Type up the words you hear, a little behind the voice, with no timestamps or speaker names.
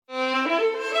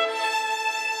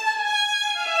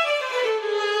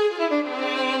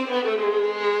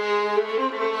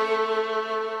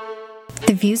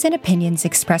The views and opinions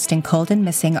expressed in Cold and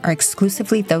Missing are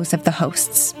exclusively those of the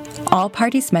hosts. All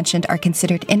parties mentioned are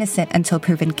considered innocent until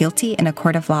proven guilty in a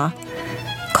court of law.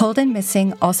 Cold and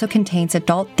Missing also contains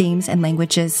adult themes and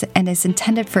languages and is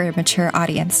intended for a mature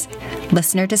audience.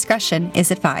 Listener discretion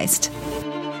is advised.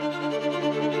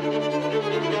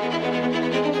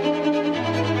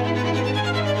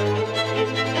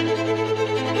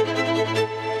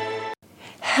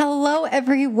 Hello,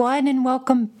 everyone, and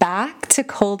welcome back to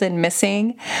Cold and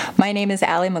Missing. My name is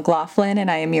Allie McLaughlin,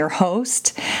 and I am your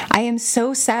host. I am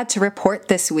so sad to report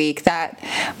this week that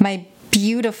my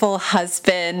beautiful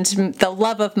husband, the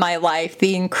love of my life,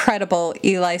 the incredible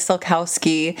Eli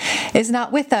Solkowski, is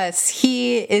not with us.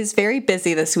 He is very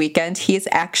busy this weekend. He is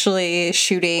actually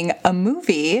shooting a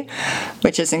movie,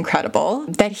 which is incredible,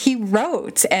 that he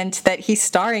wrote and that he's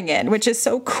starring in, which is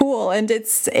so cool. And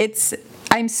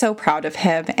I'm so proud of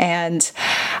him, and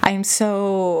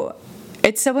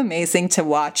it's so amazing to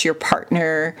watch your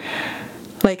partner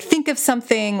think of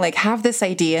something, have this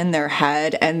idea in their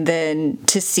head, and then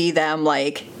to see them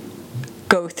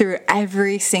go through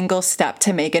every single step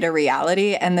to make it a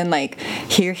reality. And then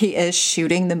here he is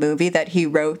shooting the movie that he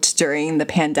wrote during the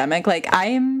pandemic. I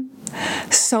am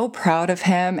so proud of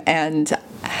him, and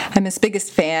I'm his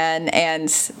biggest fan,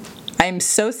 and I'm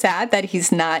so sad that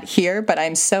he's not here, but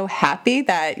I'm so happy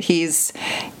that he's,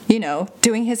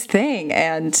 doing his thing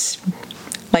and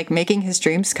making his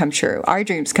dreams come true, our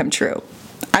dreams come true.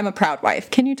 I'm a proud wife.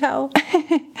 Can you tell?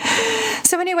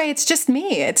 So anyway, it's just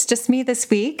me. It's just me this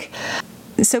week.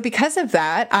 So because of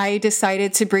that, I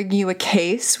decided to bring you a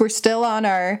case. We're still on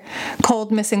our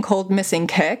cold missing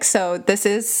kick. So this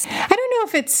is, I don't know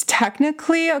if it's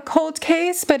technically a cold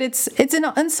case, but it's an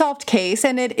unsolved case,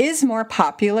 and it is more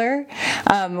popular,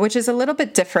 which is a little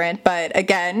bit different. But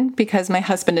again, because my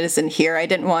husband isn't here, I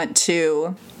didn't want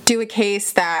to do a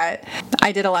case that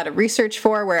I did a lot of research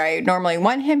for where I normally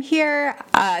want him here.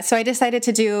 So I decided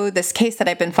to do this case that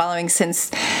I've been following since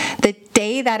the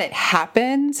day that it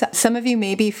happened. Some of you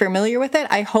may be familiar with it.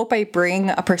 I hope I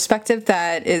bring a perspective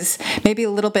that is maybe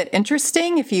a little bit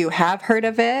interesting if you have heard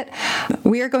of it.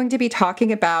 We are going to be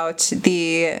talking about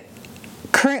the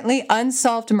currently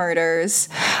unsolved murders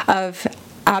of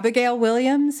Abigail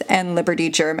Williams and Liberty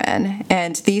German,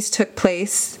 and these took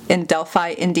place in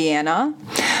Delphi, Indiana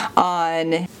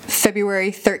on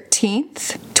February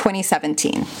 13th,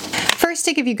 2017. First,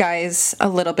 to give you guys a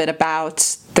little bit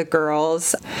about the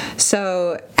girls.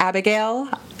 So Abigail,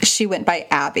 she went by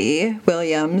Abby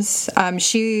Williams.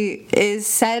 She is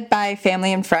said by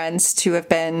family and friends to have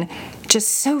been just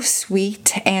so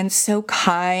sweet and so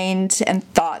kind and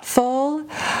thoughtful.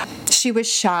 She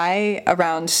was shy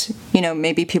around,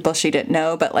 maybe people she didn't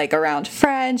know, but around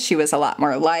friends, she was a lot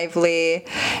more lively,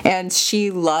 and she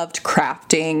loved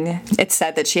crafting. It's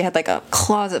said that she had a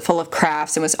closet full of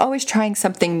crafts and was always trying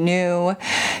something new.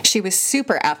 She was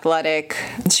super athletic.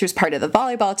 She was part of the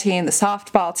volleyball team, the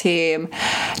softball team,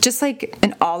 just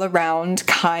an all-around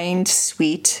kind,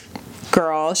 sweet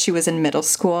girl. She was in middle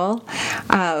school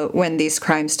when these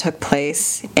crimes took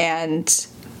place. And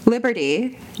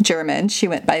Liberty German, she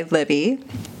went by Libby,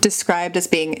 described as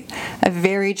being a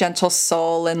very gentle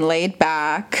soul and laid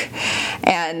back,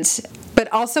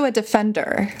 but also a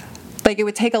defender. It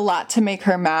would take a lot to make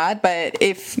her mad, but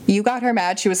if you got her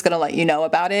mad, she was going to let you know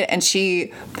about it, and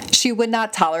she would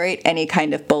not tolerate any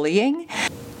kind of bullying.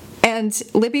 And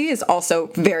Libby is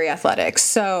also very athletic,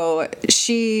 so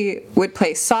she would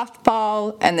play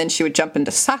softball, and then she would jump into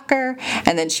soccer,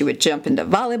 and then she would jump into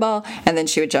volleyball, and then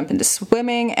she would jump into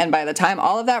swimming, and by the time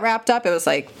all of that wrapped up, it was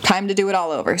time to do it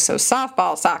all over. So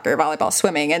softball, soccer, volleyball,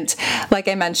 swimming, and like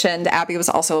I mentioned, Abby was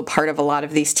also a part of a lot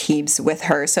of these teams with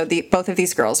her, so both of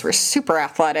these girls were super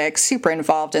athletic, super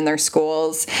involved in their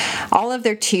schools. All of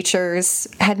their teachers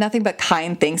had nothing but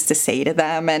kind things to say to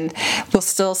them, and will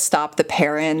still stop the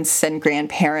parents and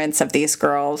grandparents of these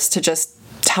girls to just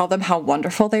tell them how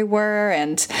wonderful they were.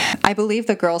 And I believe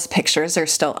the girls' pictures are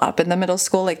still up in the middle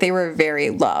school. They were very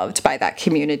loved by that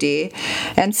community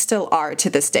and still are to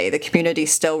this day. The community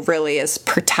still really is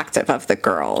protective of the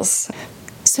girls.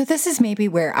 So this is maybe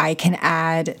where I can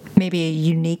add maybe a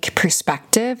unique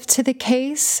perspective to the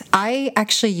case. I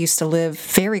actually used to live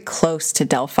very close to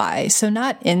Delphi, so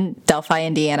not in Delphi,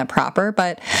 Indiana proper,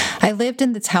 but I lived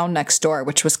in the town next door,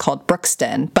 which was called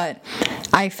Brookston. But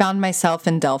I found myself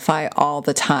in Delphi all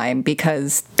the time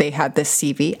because they had this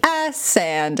CVS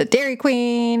and a Dairy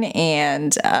Queen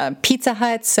and Pizza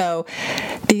Hut. So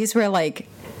these were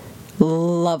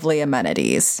lovely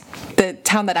amenities. The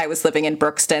town that I was living in,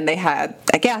 Brookston, they had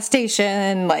a gas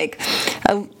station, like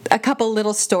a couple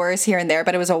little stores here and there,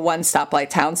 but it was a one stoplight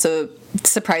town. So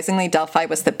surprisingly, Delphi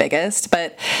was the biggest,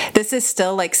 but this is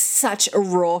still like such a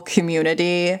rural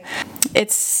community.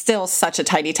 It's still such a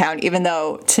tiny town, even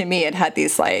though to me it had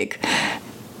these like,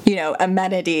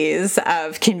 amenities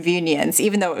of convenience,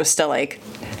 even though it was still like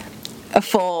a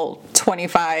full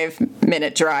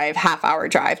 25-minute drive, half-hour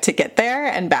drive to get there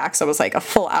and back. So it was like a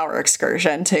full hour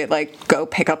excursion to like go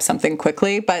pick up something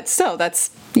quickly. But still,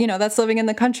 that's living in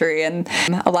the country. And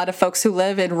a lot of folks who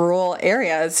live in rural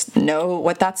areas know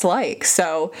what that's like.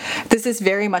 So this is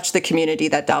very much the community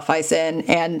that Delphi's in.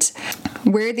 And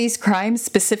where these crimes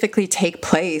specifically take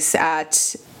place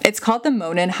at, it's called the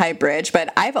Monon High Bridge,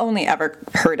 but I've only ever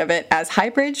heard of it as High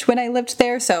Bridge when I lived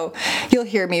there, so you'll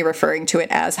hear me referring to it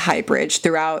as High Bridge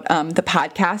throughout the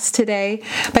podcast today.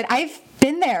 But I've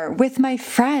been there with my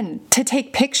friend to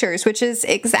take pictures, which is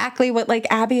exactly what like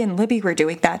Abby and Libby were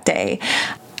doing that day.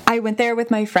 I went there with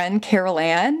my friend Carol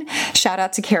Ann. Shout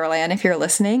out to Carol Ann if you're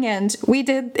listening. And we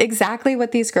did exactly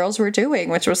what these girls were doing,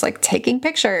 which was like taking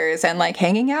pictures and like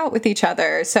hanging out with each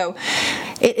other. So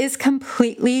it is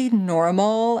completely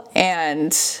normal,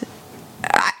 and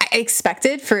I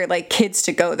expected for like kids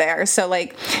to go there. So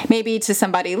like maybe to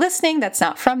somebody listening that's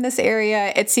not from this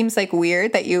area, it seems like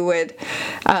weird that you would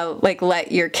like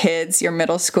let your kids, your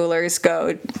middle schoolers,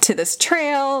 go to this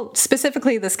trail,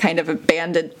 specifically this kind of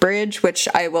abandoned bridge, which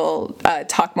I will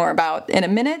talk more about in a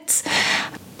minute.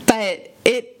 But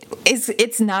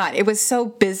it's not. It was so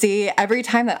busy. Every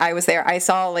time that I was there, I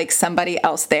saw like somebody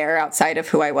else there outside of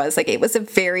who I was. Like it was a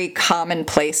very common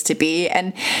place to be.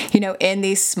 And, in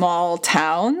these small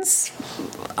towns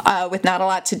with not a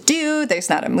lot to do, there's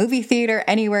not a movie theater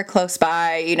anywhere close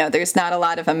by. There's not a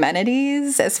lot of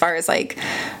amenities as far as like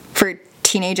for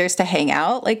teenagers to hang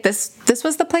out. Like this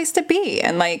was the place to be.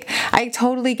 And like, I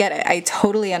totally get it. I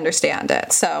totally understand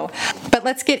it. So, but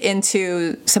let's get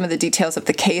into some of the details of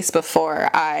the case before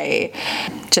I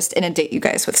just inundate you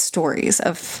guys with stories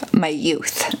of my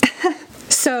youth.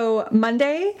 So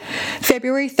Monday,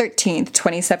 February 13th,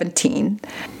 2017.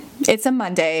 It's a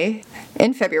Monday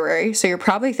in February, so you're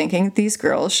probably thinking these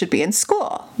girls should be in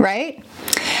school, right?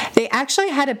 They actually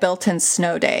had a built-in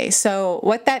snow day. So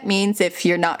what that means, if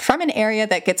you're not from an area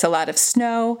that gets a lot of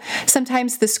snow,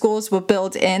 sometimes the schools will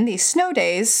build in these snow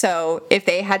days. So if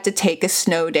they had to take a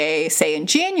snow day, say in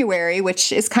January,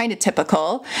 which is kind of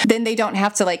typical, then they don't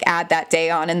have to like add that day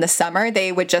on in the summer.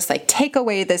 They would just like take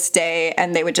away this day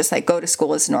and they would just like go to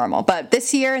school as normal. But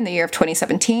this year, in the year of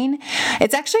 2017,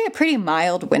 it's actually a pretty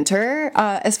mild winter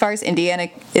as far as Indiana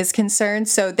is concerned.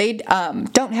 So they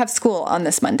don't have school on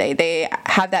this Monday. They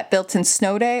have that built-in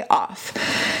snow day off.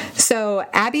 So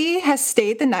Abby has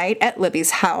stayed the night at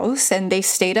Libby's house, and they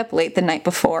stayed up late the night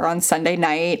before on Sunday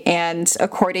night. And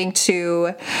according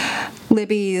to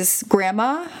Libby's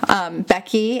grandma,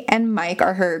 Becky and Mike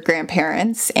are her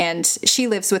grandparents, and she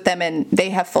lives with them, and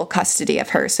they have full custody of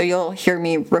her. So you'll hear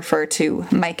me refer to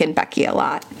Mike and Becky a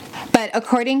lot. But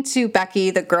according to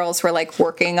Becky, the girls were like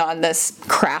working on this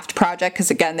craft project because,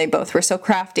 again, they both were so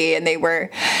crafty, and they were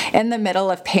in the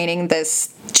middle of painting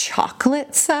this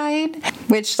chocolate sign,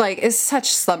 which like is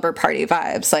such slumber party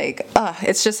vibes. Like,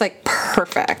 it's just like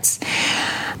perfect.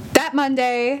 That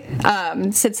Monday,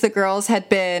 since the girls had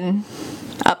been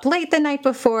up late the night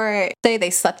before, they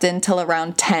slept until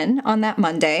around 10 on that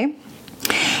Monday.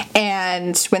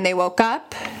 And when they woke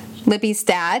up, Libby's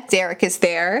dad, Derek, is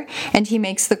there, and he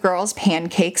makes the girls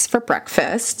pancakes for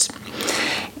breakfast.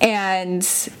 And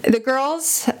the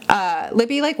girls,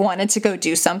 Libby like wanted to go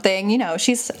do something.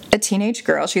 She's a teenage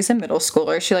girl. She's a middle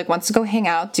schooler. She like wants to go hang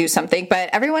out, do something. But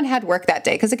everyone had work that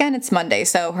day because, again, it's Monday.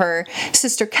 So her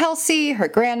sister Kelsey, her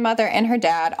grandmother, and her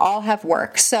dad all have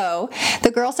work. So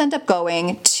the girls end up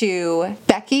going to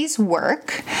Becky's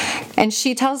work, and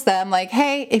she tells them like,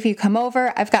 hey, if you come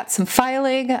over, I've got some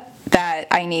filing that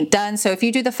I need done. So if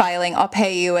you do the filing, I'll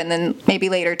pay you, and then maybe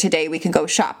later today we can go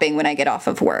shopping when I get off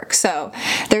of work. So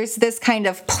there's this kind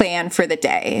of plan for the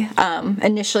day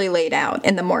initially laid out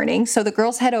in the morning. So the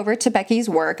girls head over to Becky's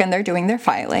work, and they're doing their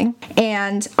filing.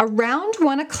 And around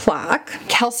 1 o'clock,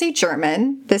 Kelsey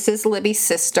German, this is Libby's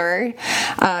sister,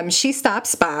 she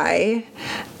stops by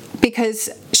because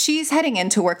she's heading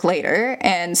into work later,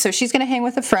 and so she's going to hang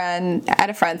with a friend at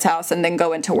a friend's house and then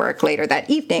go into work later that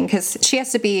evening because she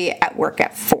has to be at work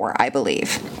at 4, I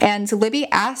believe. And Libby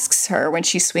asks her when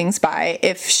she swings by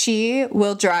if she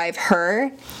will drive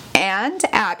her and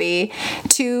Abby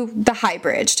to the High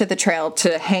Bridge, to the trail,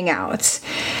 to hang out.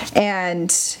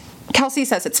 And Kelsey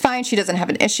says it's fine. She doesn't have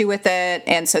an issue with it.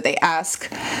 And so they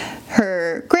ask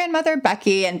her grandmother,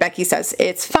 Becky, and Becky says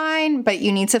it's fine, but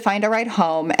you need to find a ride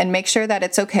home and make sure that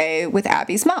it's okay with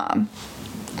Abby's mom.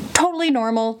 Totally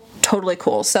normal, totally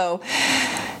cool. So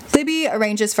Libby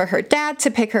arranges for her dad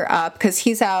to pick her up because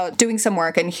he's out doing some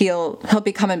work and he'll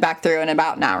be coming back through in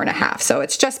about an hour and a half. So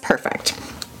it's just perfect.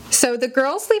 So the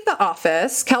girls leave the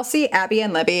office, Kelsey, Abby,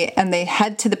 and Libby, and they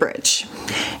head to the bridge.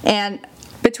 And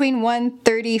between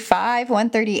 1:35,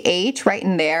 1:38, right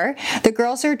in there, the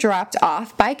girls are dropped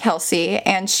off by Kelsey,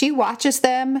 and she watches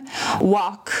them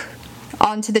walk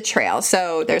onto the trail.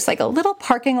 So there's like a little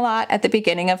parking lot at the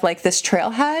beginning of like this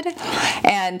trailhead,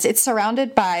 and it's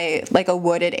surrounded by like a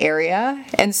wooded area.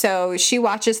 And so she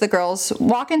watches the girls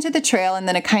walk into the trail, and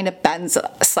then it kind of bends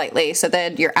slightly so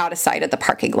that you're out of sight of the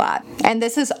parking lot. And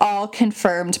this is all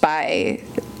confirmed by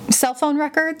cell phone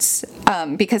records,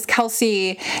 because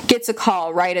Kelsey gets a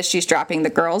call right as she's dropping the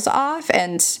girls off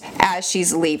and as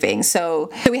she's leaving.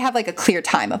 So we have like a clear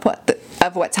time of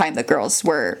what time the girls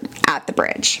were at the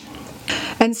bridge.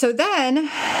 And so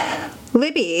then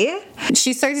Libby,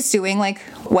 she starts doing like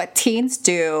what teens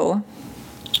do.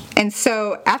 And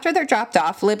so after they're dropped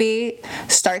off, Libby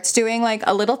starts doing like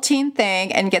a little teen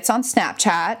thing and gets on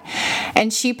Snapchat,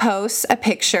 and she posts a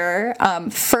picture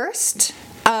first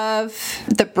of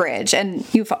the bridge, and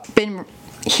you've been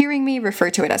hearing me refer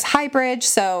to it as High Bridge.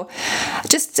 So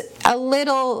just a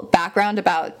little background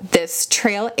about this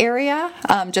trail area,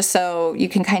 just so you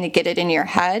can kind of get it in your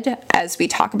head as we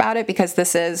talk about it, because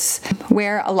this is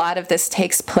where a lot of this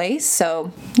takes place.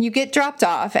 So you get dropped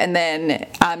off, and then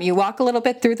you walk a little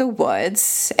bit through the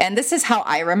woods, and this is how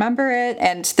I remember it,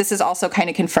 and this is also kind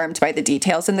of confirmed by the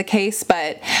details in the case,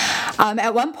 but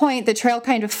at one point the trail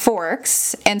kind of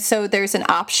forks, and so there's an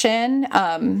option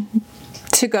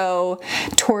to go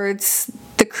towards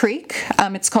the creek.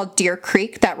 It's called Deer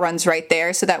Creek, that runs right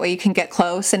there, so that way you can get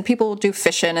close, and people will do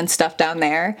fishing and stuff down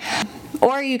there.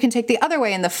 Or you can take the other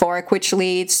way in the fork, which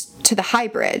leads to the High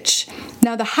Bridge.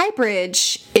 Now, the High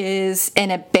Bridge is an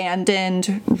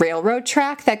abandoned railroad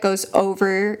track that goes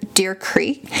over Deer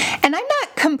Creek, and I'm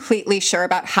not completely sure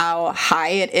about how high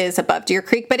it is above Deer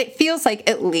Creek, but it feels like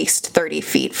at least 30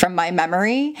 feet from my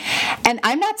memory. And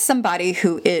I'm not somebody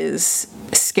who is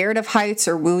scared of heights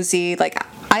or woozy. Like,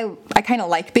 I kind of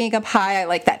like being up high. I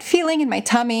like that feeling in my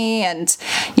tummy, and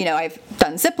I've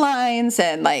done zip lines,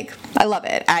 and like I love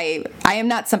it. I am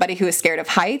not somebody who is scared of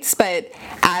heights, but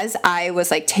as I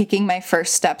was like taking my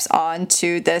first steps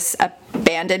onto this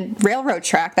abandoned railroad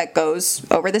track that goes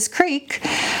over this creek,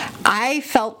 I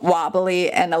felt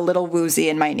wobbly and a little woozy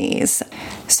in my knees.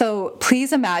 So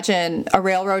please imagine a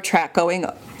railroad track going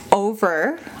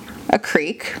over a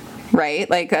creek, right?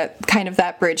 Like a kind of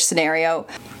that bridge scenario.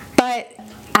 But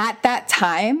at that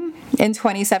time in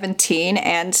 2017,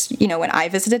 and when I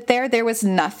visited there was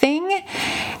nothing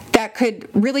that could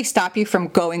really stop you from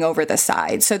going over the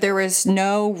side. So there was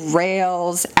no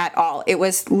rails at all. It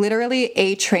was literally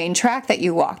a train track that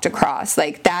you walked across.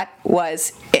 Like, that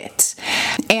was it.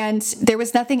 And there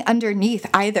was nothing underneath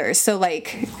either. So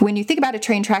like when you think about a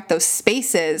train track, those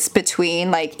spaces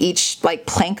between like each like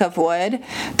plank of wood,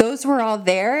 those were all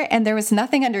there, and there was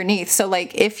nothing underneath. So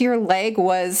like if your leg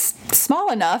was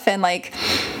small enough, and like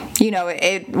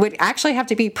it would actually have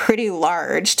to be pretty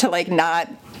large to like not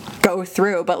go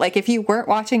through, but like if you weren't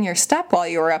watching your step while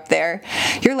you were up there,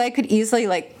 your leg could easily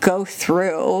like go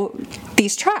through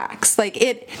these tracks.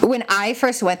 When I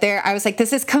first went there, I was like,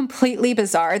 this is completely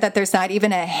bizarre that there's not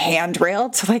even a handrail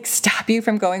to like stop you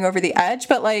from going over the edge.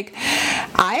 But like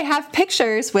I have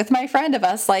pictures with my friend of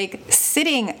us like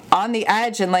sitting on the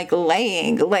edge and like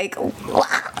laying like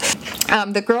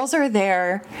the girls are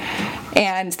there,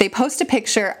 and they post a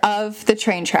picture of the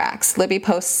train tracks. Libby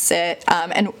posts it,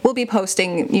 and we'll be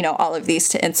posting, all of these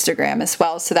to Instagram as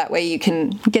well, so that way you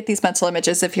can get these mental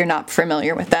images if you're not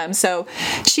familiar with them. So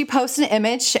she posts an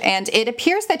image, and it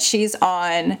appears that she's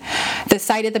on the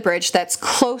side of the bridge that's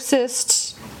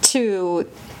closest to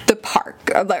the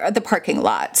parking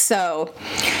lot. So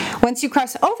once you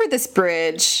cross over this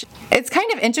bridge, it's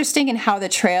kind of interesting in how the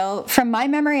trail, from my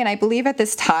memory, and I believe at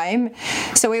this time,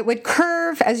 so it would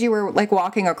curve as you were like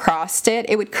walking across it.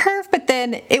 It would curve, but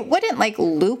then it wouldn't like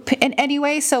loop in any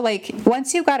way. So like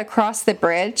once you got across the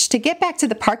bridge, to get back to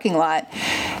the parking lot,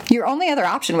 your only other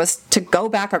option was to go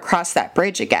back across that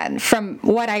bridge again. From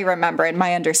what I remember and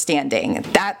my understanding,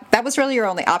 that was really your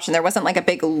only option. There wasn't like a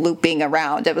big looping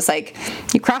around. It was like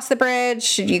you cross the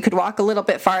bridge, you could walk a little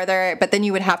bit farther, but then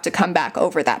you would have to come back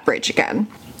over that bridge again.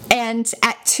 And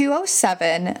at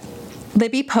 2:07,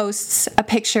 Libby posts a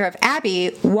picture of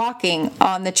Abby walking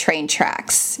on the train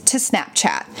tracks to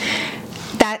Snapchat.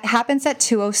 That happens at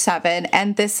 2:07,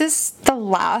 and this is the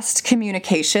last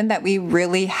communication that we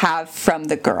really have from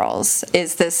the girls,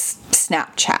 is this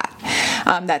Snapchat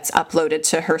that's uploaded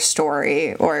to her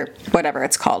story, or whatever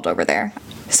it's called over there.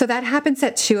 So that happens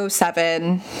at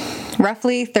 2:07,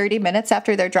 roughly 30 minutes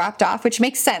after they're dropped off, which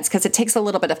makes sense because it takes a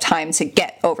little bit of time to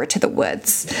get over to the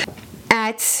woods.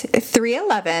 At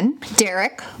 3:11,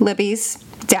 Derek, Libby's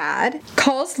dad,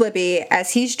 calls Libby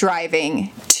as he's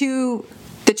driving to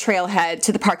the trailhead,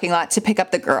 to the parking lot, to pick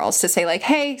up the girls, to say like,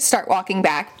 hey, start walking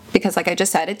back, because like I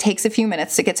just said, it takes a few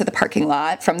minutes to get to the parking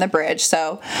lot from the bridge.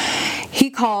 So he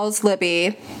calls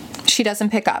Libby. She doesn't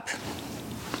pick up.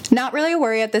 Not really a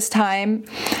worry at this time.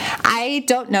 I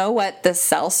don't know what the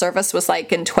cell service was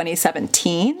like in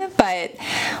 2017, but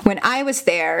when I was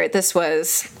there, this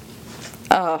was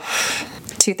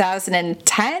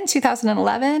 2010,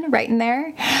 2011, right in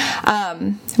there.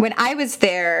 When I was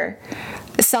there,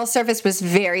 cell service was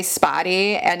very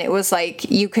spotty, and it was like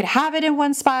you could have it in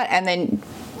one spot and then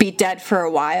be dead for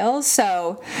a while.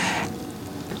 So,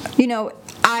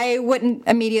 I wouldn't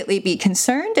immediately be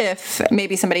concerned if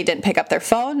maybe somebody didn't pick up their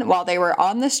phone while they were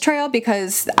on this trail,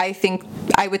 because I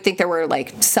would think there were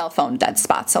like cell phone dead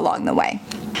spots along the way.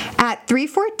 At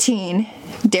 3:14,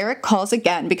 Derek calls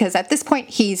again, because at this point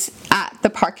he's at the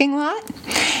parking lot,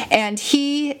 and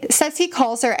he says he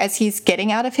calls her as he's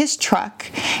getting out of his truck,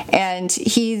 and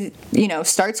he,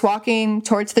 starts walking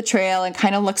towards the trail and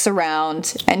kind of looks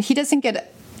around, and he doesn't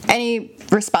get any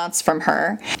response from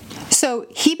her. So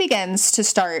he begins to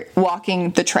start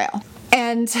walking the trail.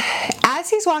 And as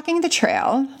he's walking the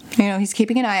trail, he's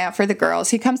keeping an eye out for the girls.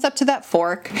 He comes up to that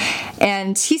fork,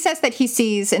 and he says that he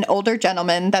sees an older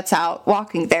gentleman that's out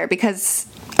walking there, because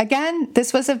again,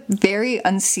 this was a very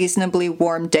unseasonably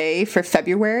warm day for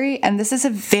February, and this is a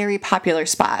very popular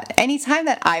spot. Anytime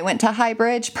that I went to High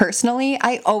Bridge, personally,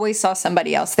 I always saw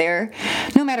somebody else there,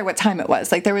 no matter what time it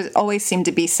was. Like, there was always seemed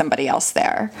to be somebody else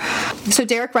there. So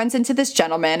Derek runs into this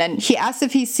gentleman, and he asks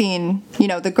if he's seen,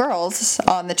 the girls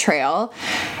on the trail,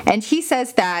 and he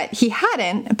says that he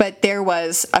hadn't, but there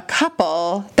was a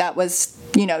couple that was,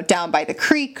 down by the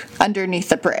creek underneath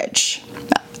the bridge.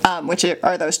 Which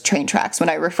are those train tracks. When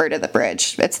I refer to the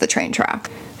bridge, it's the train track.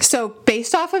 So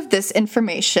based off of this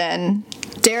information,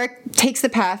 Derek takes the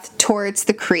path towards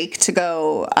the creek to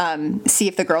go see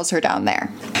if the girls are down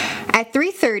there. At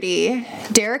 3:30,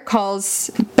 Derek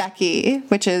calls Becky,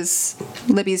 which is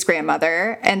Libby's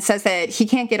grandmother, and says that he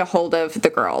can't get a hold of the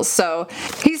girls. So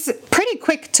he's pretty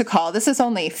quick to call. This is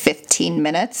only 15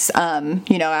 minutes,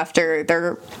 after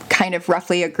their kind of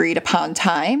roughly agreed upon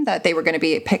time that they were going to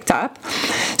be picked up.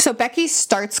 So Becky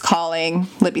starts calling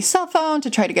Libby's cell phone to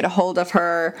try to get a hold of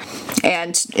her,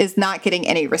 and is not getting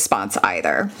any response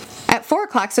either. At 4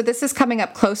 o'clock, so this is coming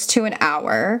up close to an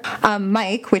hour,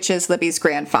 Mike, which is Libby's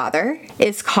grandfather,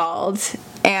 is called,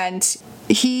 and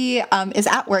he is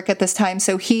at work at this time,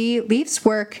 so he leaves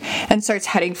work and starts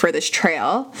heading for this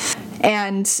trail.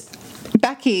 And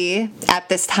Becky, at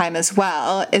this time as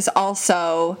well, is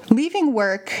also leaving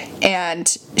work,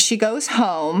 and she goes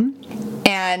home,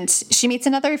 and she meets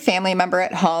another family member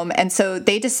at home, and so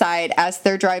they decide, as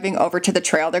they're driving over to the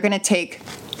trail, they're going to take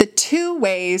the two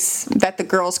ways that the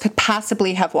girls could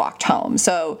possibly have walked home.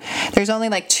 So there's only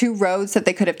like 2 roads that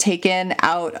they could have taken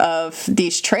out of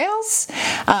these trails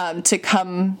to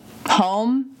come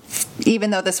home,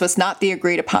 even though this was not the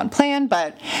agreed upon plan,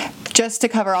 but just to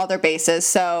cover all their bases.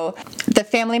 So the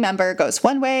family member goes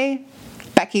one way,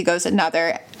 Becky goes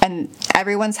another, and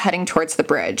everyone's heading towards the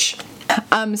bridge.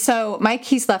 So Mike,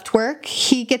 he's left work.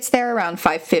 He gets there around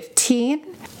 5:15.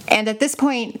 And at this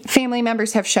point, family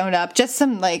members have shown up. Just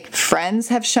some friends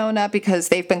have shown up, because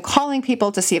they've been calling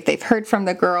people to see if they've heard from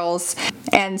the girls.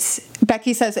 And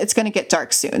Becky says it's going to get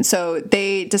dark soon. So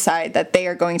they decide that they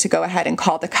are going to go ahead and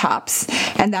call the cops.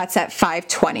 And that's at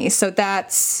 5:20. So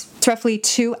that's roughly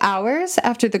 2 hours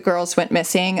after the girls went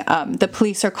missing. The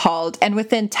police are called, and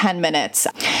within 10 minutes,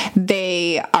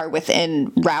 they are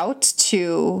within route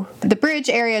to the bridge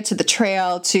area, to the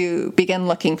trail, to begin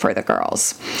looking for the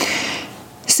girls.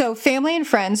 So family and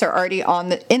friends are already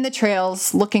in the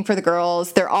trails looking for the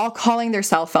girls. They're all calling their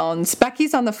cell phones.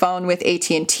 Becky's on the phone with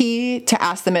AT&T to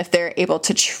ask them if they're able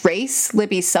to trace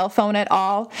Libby's cell phone at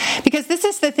all, because this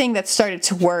is the thing that started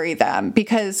to worry them,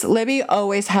 because Libby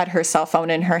always had her cell phone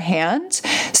in her hand.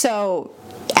 So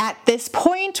at this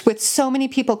point, with so many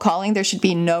people calling, there should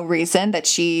be no reason that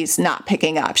she's not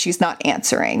picking up. She's not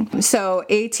answering. So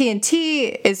AT&T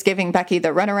is giving Becky the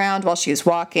runaround while she's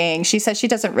walking. She says she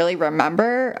doesn't really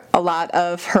remember a lot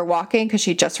of her walking because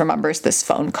she just remembers this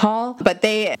phone call. But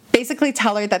they basically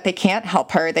tell her that they can't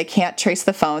help her. They can't trace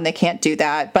the phone. They can't do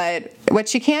that. But what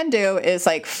she can do is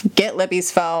like get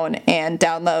Libby's phone and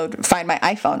download Find My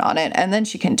iPhone on it, and then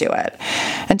she can do it.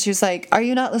 And she was like, "Are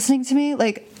you not listening to me?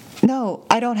 Like, no,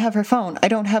 I don't have her phone. I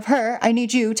don't have her. I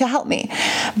need you to help me."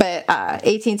 But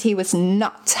AT&T was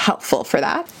not helpful for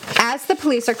that. As the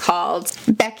police are called,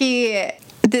 Becky,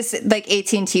 this like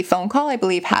AT&T phone call, I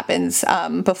believe, happens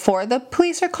before the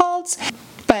police are called.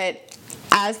 But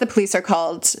as the police are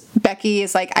called, Becky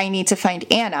is like, "I need to find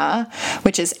Anna,"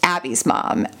 which is Abby's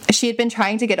mom. She had been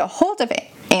trying to get a hold of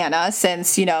Anna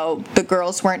since, the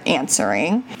girls weren't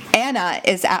answering. Anna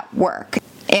is at work.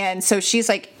 And so she's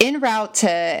like en route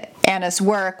to Anna's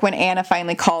work when Anna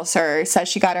finally calls her, says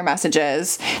she got her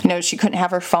messages. She couldn't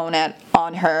have her phone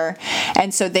on her.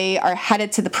 And so they are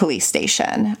headed to the police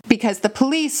station because the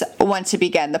police want to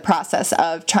begin the process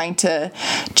of trying to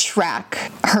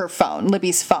track her phone,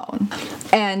 Libby's phone.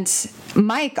 And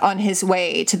Mike, on his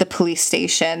way to the police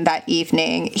station that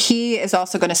evening, he is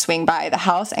also going to swing by the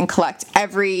house and collect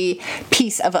every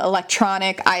piece of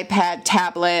electronic, iPad,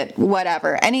 tablet,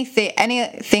 whatever,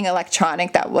 anything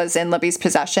electronic that was in Libby's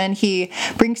possession. He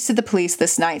brings to the police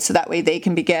this night so that way they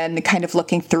can begin kind of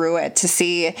looking through it to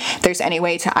see if there's any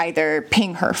way to either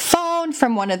ping her phone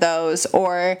from one of those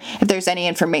or if there's any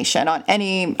information on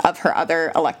any of her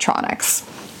other electronics.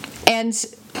 And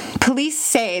police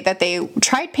say that they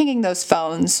tried pinging those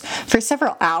phones for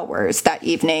several hours that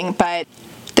evening, but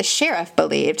the sheriff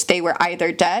believed they were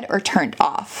either dead or turned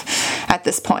off at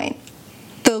this point.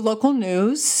 The local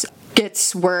news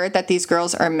gets word that these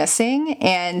girls are missing,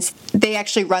 and they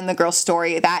actually run the girls'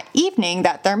 story that evening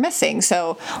that they're missing.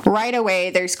 So right away,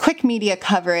 there's quick media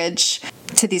coverage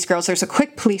to these girls. There's a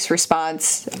quick police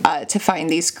response to find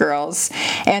these girls.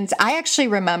 And I actually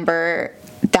remember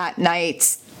that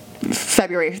night,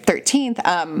 February 13th,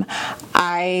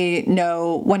 I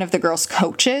know one of the girls'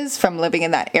 coaches from living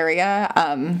in that area.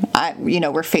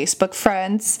 We're Facebook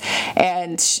friends,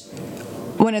 and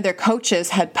one of their coaches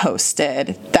had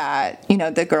posted that,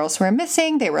 the girls were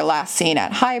missing. They were last seen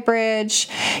at Highbridge.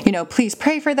 Please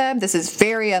pray for them. This is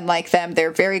very unlike them.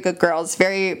 They're very good girls,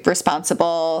 very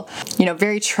responsible,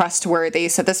 very trustworthy.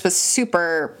 So this was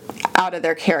super out of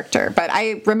their character. But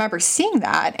I remember seeing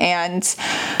that, and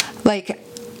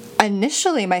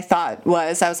initially my thought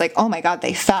was, I was like, oh my God,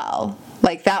 they fell.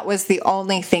 Like, that was the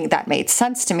only thing that made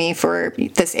sense to me for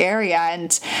this area.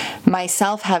 And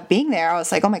myself being there, I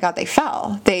was like, oh my God, they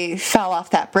fell. They fell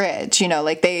off that bridge,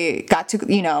 they got to,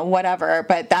 whatever.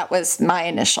 But that was my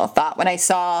initial thought when I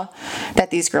saw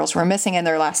that these girls were missing in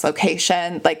their last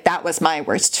location. That was my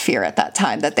worst fear at that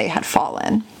time, that they had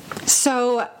fallen.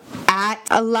 So at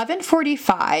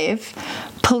 11:45,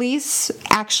 police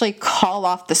actually call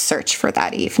off the search for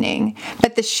that evening,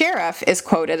 but the sheriff is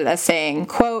quoted as saying,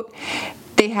 quote,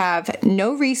 "They have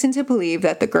no reason to believe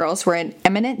that the girls were in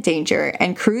imminent danger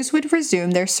and crews would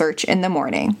resume their search in the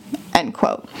morning," end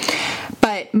quote.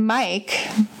 But Mike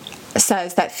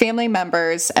says that family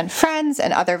members and friends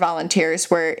and other volunteers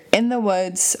were in the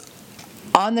woods,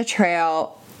 on the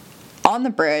trail, on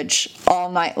the bridge all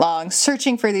night long,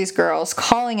 searching for these girls,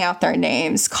 calling out their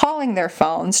names, calling their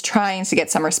phones, trying to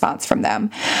get some response from them.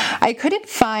 I couldn't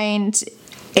find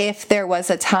if there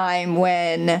was a time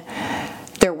when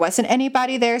there wasn't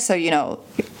anybody there. So,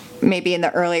 maybe in the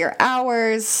earlier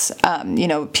hours,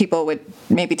 people would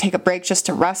maybe take a break just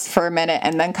to rest for a minute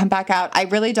and then come back out. I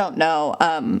really don't know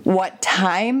what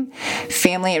time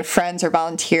family and friends or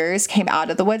volunteers came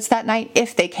out of the woods that night,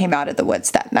 if they came out of the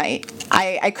woods that night.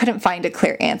 I couldn't find a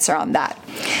clear answer on that.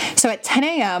 So at 10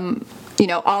 a.m.,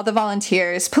 all the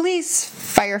volunteers, police,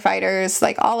 firefighters,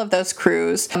 all of those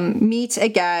crews meet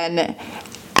again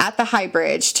at the High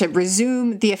Bridge to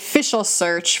resume the official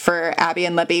search for Abby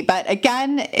and Libby. But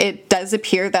again, it does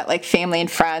appear that family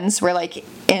and friends were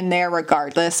in there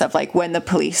regardless of when the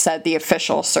police said the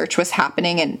official search was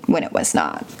happening and when it was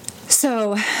not.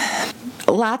 So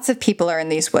lots of people are in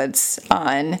these woods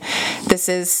this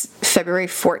is February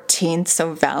 14th,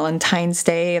 so Valentine's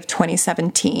Day of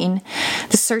 2017.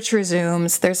 The search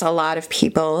resumes. There's a lot of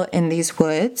people in these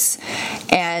woods.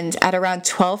 And at around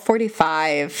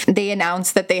 12:45, they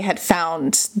announced that they had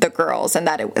found the girls and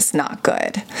that it was not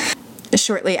good.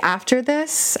 Shortly after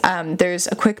this, there's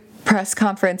a quick press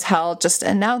conference held just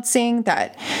announcing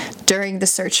that during the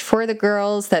search for the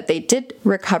girls that they did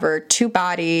recover 2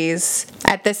 bodies.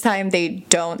 At this time, they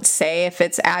don't say if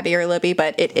it's Abby or Libby,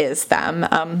 but it is them.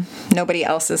 Nobody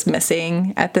else is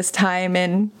missing at this time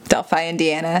in Delphi,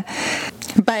 Indiana.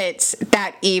 But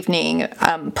that evening,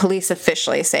 police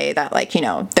officially say that,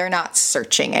 they're not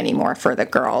searching anymore for the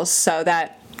girls. So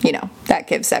that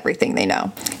gives everything they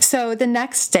know. So the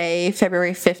next day,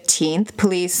 February 15th,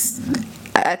 police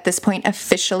at this point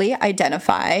officially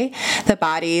identify the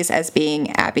bodies as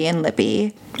being Abby and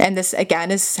Libby. And this,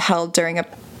 again, is held during a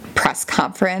press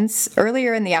conference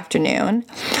earlier in the afternoon.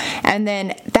 And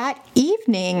then that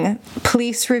evening,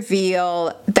 police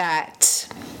reveal that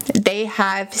they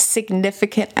have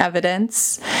significant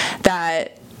evidence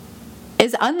that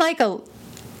is unlike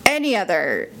any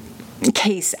other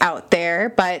case out there,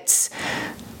 but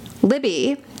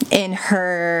Libby, in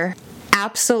her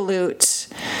absolute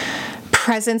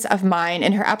presence of mind,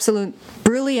 in her absolute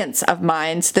brilliance of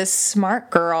mind, this smart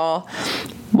girl,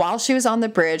 while she was on the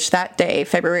bridge that day,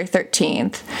 February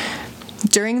 13th,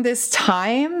 during this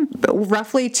time,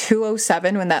 roughly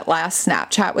 2:07 when that last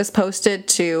Snapchat was posted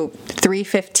to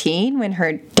 3:15 when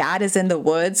her dad is in the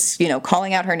woods,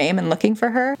 calling out her name and looking for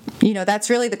her. That's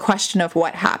really the question of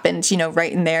what happened,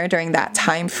 right in there during that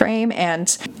time frame.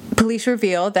 And police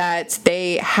reveal that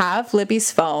they have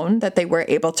Libby's phone, that they were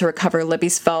able to recover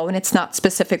Libby's phone. It's not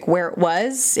specific where it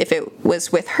was, if it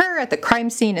was with her at the crime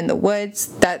scene in the woods,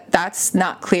 that's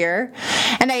not clear.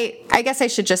 And I guess I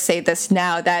should just say this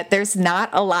now, that there's not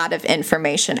a lot of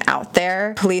information out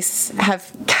there. Police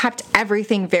have kept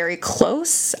everything very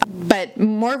close, but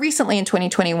more recently in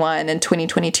 2021 and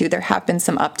 2022, there have been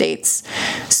some updates.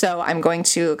 So I'm going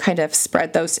to kind of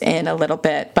spread those in a little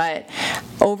bit, but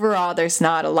overall, there's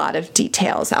not a lot of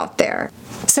details out there.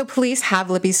 So police have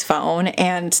Libby's phone,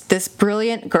 and this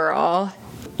brilliant girl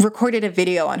recorded a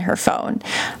video on her phone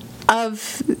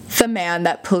of the man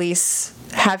that police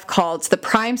have called the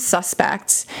prime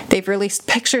suspect. They've released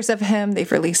pictures of him,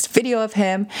 they've released video of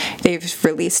him, they've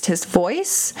released his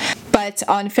voice. But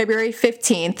on February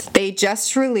 15th, they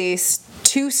just released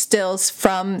 2 stills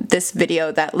from this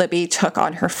video that Libby took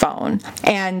on her phone.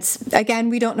 And again,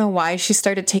 we don't know why she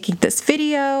started taking this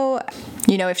video.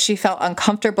 If she felt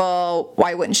uncomfortable,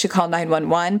 why wouldn't she call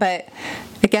 911? But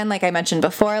again, like I mentioned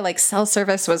before, cell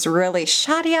service was really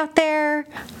shoddy out there.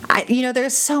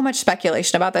 There's so much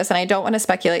speculation about this, and I don't want to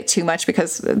speculate too much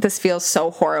because this feels so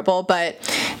horrible, but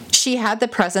she had the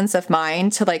presence of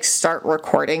mind to start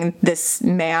recording this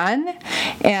man.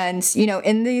 And,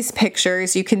 in these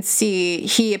pictures, you can see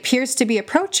he appears to be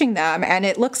approaching them, and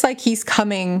it looks like he's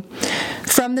coming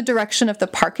from the direction of the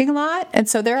parking lot. And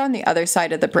so they're on the other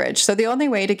side of the bridge. So the only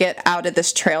way to get out of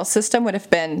this trail system would have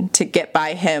been to get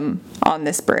by him on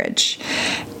this bridge.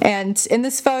 And in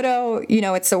this photo,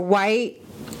 it's a white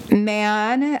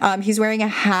man. He's wearing a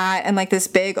hat and this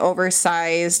big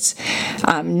oversized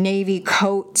navy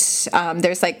coat.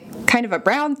 There's kind of a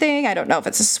brown thing. I don't know if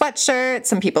it's a sweatshirt.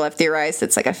 Some people have theorized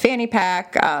it's a fanny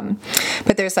pack.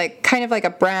 But there's kind of a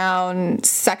brown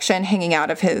section hanging out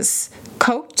of his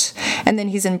coat, and then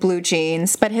he's in blue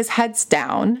jeans, but his head's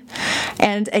down.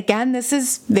 And again, this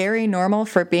is very normal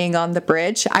for being on the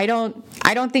bridge. I don't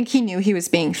think he knew he was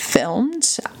being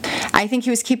filmed. I think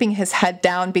he was keeping his head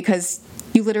down because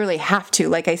you literally have to.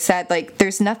 Like I said,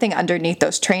 there's nothing underneath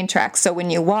those train tracks. So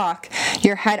when you walk,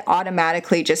 your head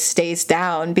automatically just stays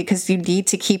down because you need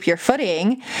to keep your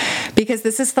footing, because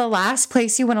this is the last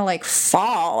place you want to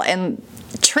fall and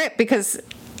trip, because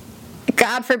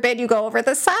God forbid you go over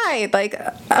the side.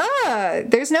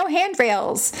 There's no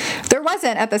handrails. There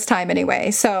wasn't at this time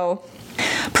anyway. So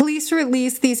police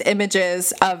released these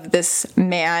images of this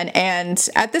man, and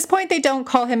at this point they don't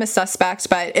call him a suspect,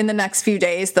 but in the next few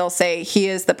days they'll say he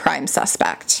is the prime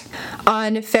suspect.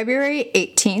 On February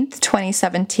 18th,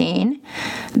 2017,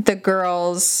 the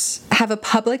girls have a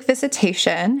public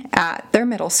visitation at their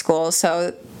middle school,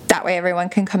 so that way everyone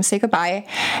can come say goodbye.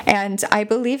 And I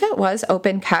believe it was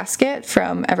open casket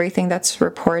from everything that's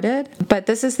reported, but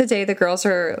this is the day the girls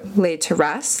are laid to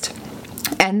rest.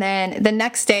 And then the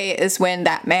next day is when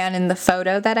that man in the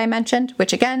photo that I mentioned,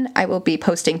 which again, I will be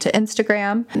posting to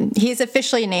Instagram, he's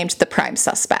officially named the prime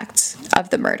suspect of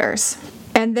the murders.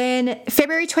 And then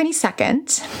February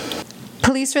 22nd,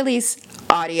 police release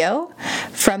audio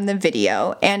from the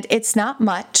video, and it's not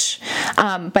much,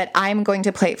 but I'm going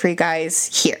to play it for you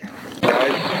guys here.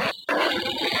 Guys,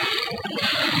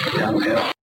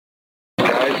 downhill.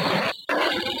 Guys,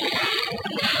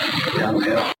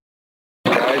 downhill.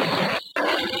 Guys,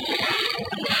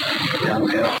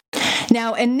 downhill.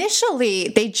 Now, initially,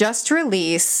 they just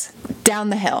release down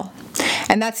the hill.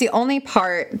 And that's the only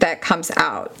part that comes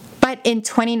out. But in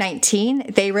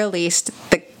 2019, they released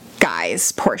the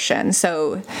guys portion.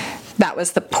 So that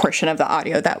was the portion of the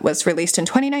audio that was released in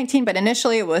 2019, but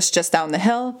initially it was just Down the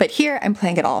Hill. But here I'm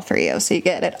playing it all for you, so you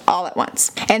get it all at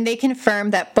once. And they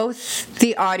confirm that both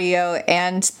the audio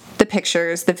and the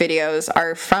pictures, the videos,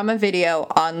 are from a video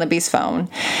on Libby's phone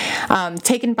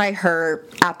taken by her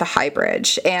at the High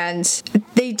Bridge. And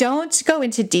they don't go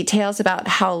into details about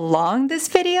how long this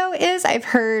video is. I've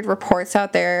heard reports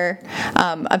out there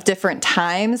of different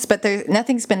times, but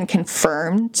nothing's been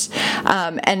confirmed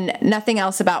and nothing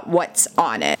else about what's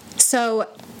on it. So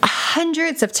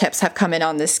hundreds of tips have come in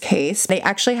on this case. They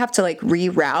actually have to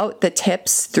reroute the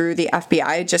tips through the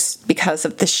FBI just because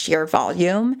of the sheer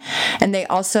volume. And they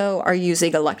also are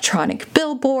using electronic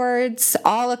billboards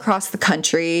all across the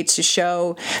country to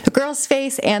show the girl's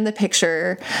face and the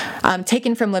picture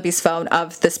taken from Libby's phone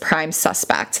of this prime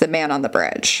suspect, the man on the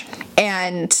bridge.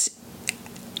 And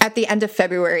at the end of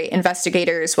February,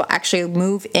 investigators will actually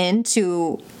move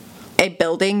into a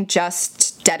building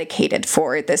just dedicated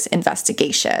for this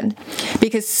investigation,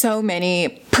 because so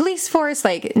many police force,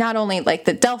 not only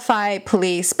the Delphi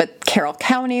police, but Carroll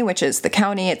County, which is the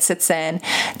county it sits in,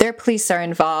 their police are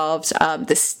involved.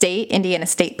 The Indiana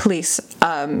State Police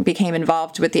became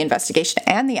involved with the investigation,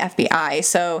 and the FBI.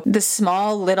 So the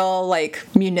small little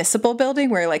municipal building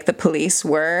where the police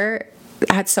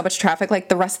had so much traffic,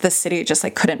 the rest of the city just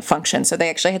couldn't function. So they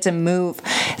actually had to move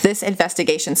this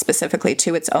investigation specifically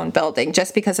to its own building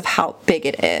just because of how big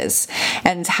it is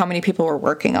and how many people were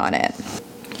working on it.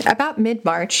 About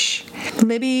mid-March,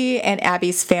 Libby and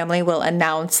Abby's family will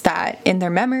announce that in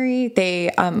their memory, they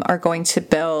are going to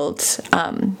build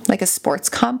a sports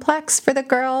complex for the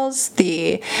girls.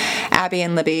 The Abby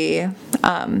and Libby,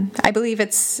 I believe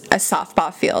it's a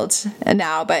softball field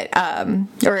now, but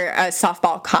or a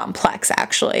softball complex,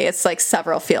 actually. It's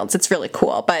several fields. It's really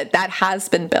cool, but that has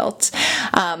been built.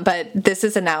 But this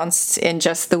is announced in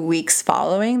just the weeks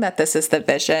following that this is the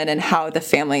vision and how the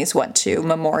families want to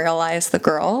memorialize the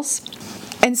girls.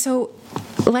 And so,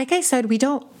 like I said, we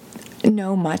don't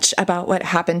know much about what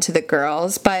happened to the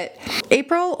girls, but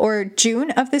April or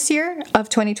June of this year, of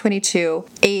 2022,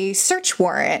 a search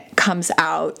warrant comes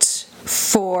out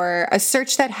for a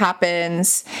search that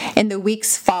happens in the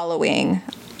weeks following.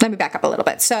 Let me back up a little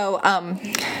bit. So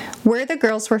where the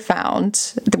girls were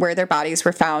found, where their bodies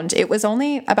were found, it was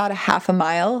only about a half a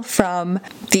mile from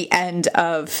the end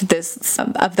of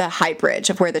the High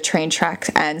Bridge, of where the train tracks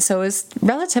end. So it was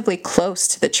relatively close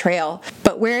to the trail.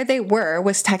 But where they were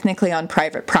was technically on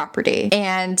private property.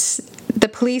 And the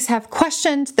police have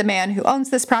questioned the man who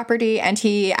owns this property, and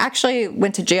he actually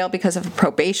went to jail because of a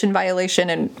probation violation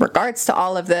in regards to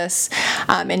all of this.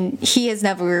 And he has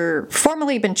never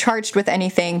formally been charged with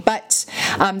anything, but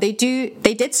they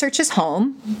did search his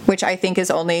home, which I think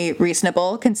is only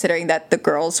reasonable considering that the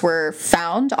girls were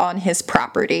found on his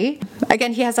property.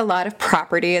 Again, he has a lot of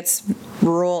property. It's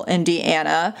rural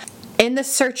Indiana. In the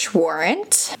search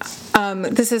warrant,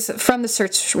 this is from the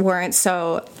search warrant,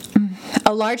 so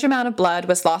a large amount of blood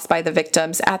was lost by the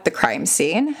victims at the crime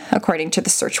scene, according to the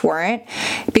search warrant.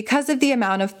 Because of the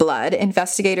amount of blood,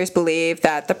 investigators believe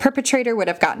that the perpetrator would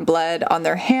have gotten blood on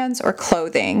their hands or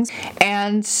clothing,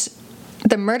 and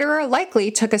the murderer likely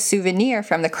took a souvenir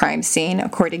from the crime scene,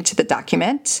 according to the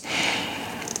document.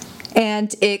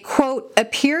 And it, quote,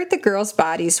 appeared the girls'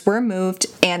 bodies were moved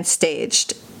and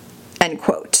staged, end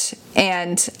quote.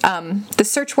 And the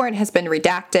search warrant has been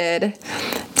redacted,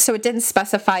 so it didn't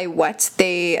specify what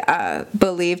they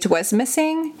believed was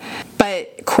missing.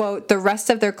 But, quote, the rest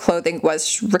of their clothing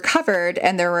was recovered,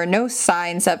 and there were no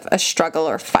signs of a struggle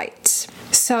or fight.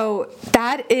 So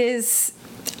that is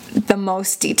the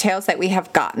most details that we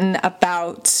have gotten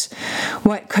about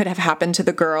what could have happened to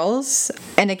the girls.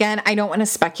 And again, I don't want to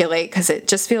speculate because it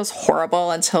just feels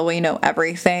horrible until we know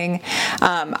everything.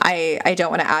 I don't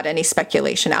want to add any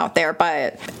speculation out there,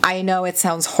 but I know it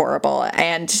sounds horrible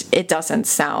and it doesn't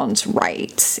sound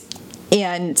right.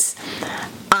 And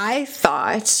I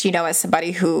thought, as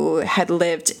somebody who had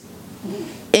lived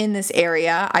in this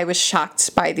area, I was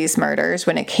shocked by these murders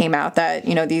when it came out that,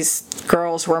 these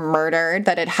girls were murdered,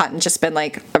 that it hadn't just been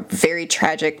a very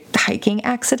tragic hiking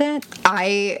accident.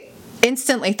 I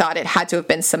instantly thought it had to have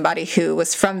been somebody who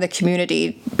was from the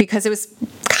community because it was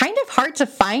kind of hard to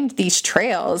find these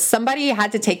trails. Somebody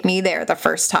had to take me there the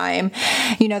first time.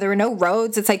 There were no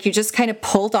roads. It's you just kind of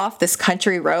pulled off this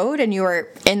country road and you were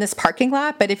in this parking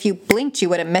lot, but if you blinked, you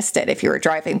would have missed it if you were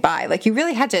driving by. You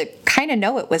really had to kind of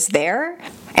know it was there.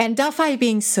 And Delphi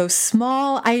being so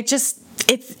small,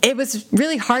 it was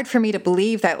really hard for me to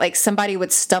believe that somebody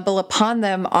would stumble upon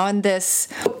them on this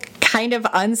kind of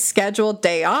unscheduled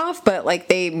day off, but like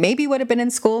they maybe would have been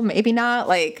in school, maybe not,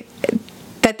 like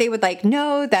that they would like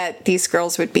know that these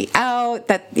girls would be out,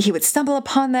 that he would stumble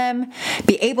upon them,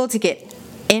 be able to get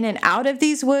in and out of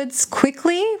these woods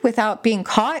quickly without being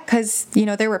caught, because, you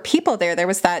know, there were people there. There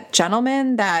was that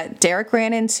gentleman that Derek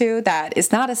ran into that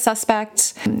is not a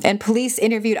suspect, and police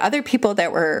interviewed other people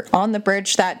that were on the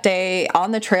bridge that day,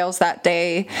 on the trails that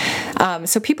day.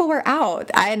 So people were out,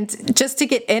 and just to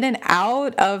get in and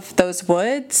out of those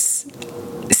woods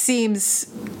seems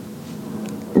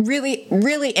really,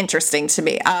 really interesting to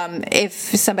me. If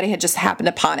somebody had just happened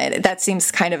upon it, that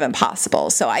seems kind of impossible.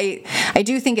 So I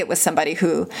do think it was somebody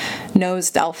who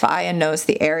knows Delphi and knows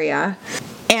the area.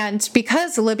 And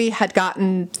because Libby had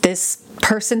gotten this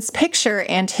person's picture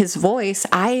and his voice,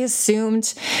 I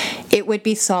assumed it would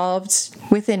be solved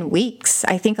within weeks.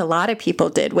 I think a lot of people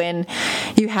did. When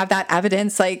you have that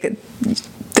evidence, like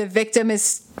the victim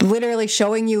is literally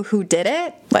showing you who did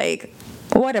it, like,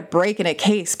 what a break in a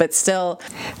case, but still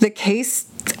the case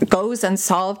goes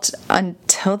unsolved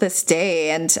until this day.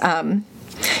 And,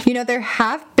 you know, there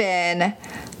have been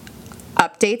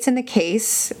updates in the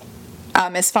case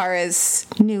as far as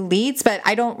new leads, but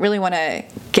I don't really want to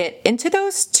get into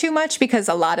those too much because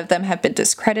a lot of them have been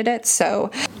discredited.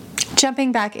 So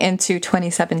jumping back into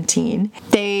 2017,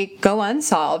 they go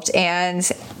unsolved.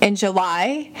 And in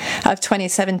July of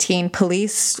 2017,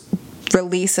 police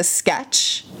release a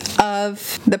sketch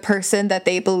of the person that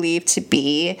they believe to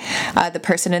be the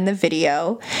person in the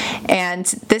video. And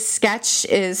this sketch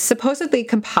is supposedly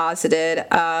composited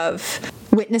of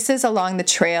witnesses along the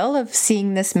trail of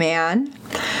seeing this man.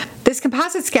 This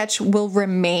composite sketch will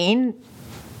remain,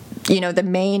 you know, the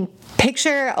main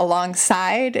picture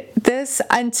alongside this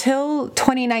until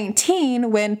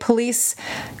 2019, when police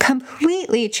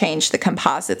completely changed the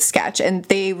composite sketch and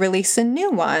they release a new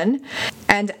one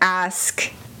and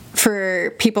ask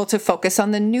for people to focus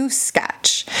on the new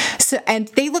sketch. So, and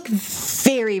they look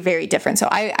very, very different. So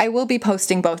I will be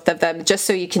posting both of them just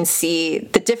so you can see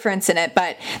the difference in it.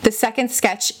 But the second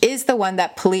sketch is the one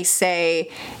that police say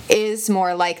is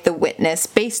more like the witness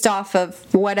based off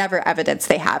of whatever evidence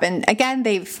they have. And again,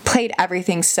 they've played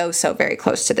everything so very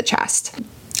close to the chest.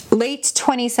 Late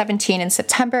 2017 in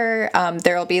September,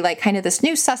 there will be like kind of this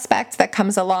new suspect that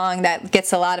comes along that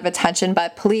gets a lot of attention,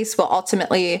 but police will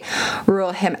ultimately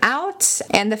rule him out,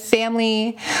 and the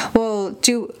family will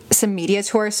do some media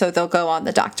tours. So they'll go on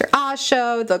the Dr. Oz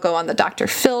show, they'll go on the Dr.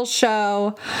 Phil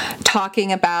show,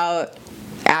 talking about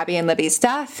Abby and Libby's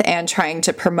death and trying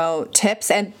to promote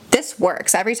tips. And this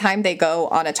works. Every time they go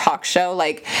on a talk show,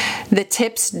 like the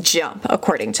tips jump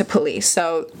according to police.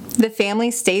 So the family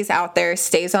stays out there,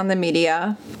 stays on the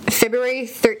media. February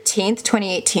 13th,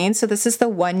 2018, so this is the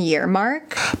 1 year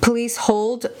mark, police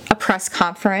hold a press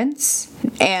conference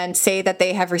and say that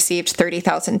they have received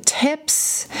 30,000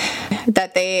 tips,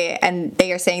 that they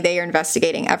are saying they are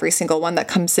investigating every single one that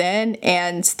comes in,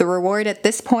 and the reward at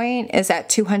this point is at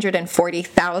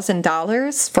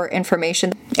 $240,000 for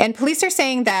information. And police are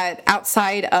saying that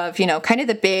outside of, you know, kind of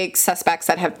the big suspects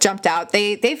that have jumped out,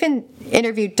 they've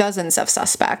interviewed dozens of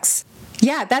suspects.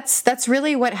 Yeah, that's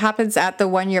really what happens at the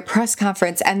 1 year press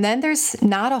conference. And then there's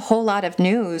not a whole lot of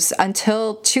news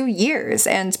until 2 years.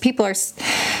 And people are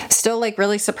still like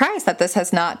really surprised that this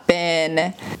has not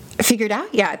been figured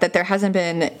out yet, that there hasn't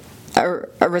been a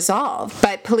resolve.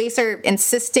 But police are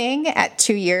insisting at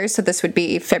 2 years, so this would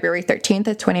be February 13th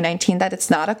of 2019, that it's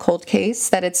not a cold case,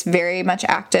 that it's very much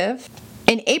active.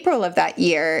 In April of that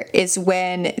year is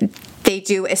when they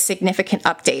do a significant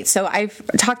update. So I've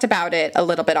talked about it a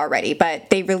little bit already,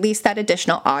 but they released that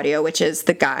additional audio, which is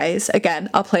the guys. Again,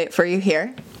 I'll play it for you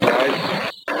here.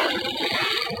 Guys.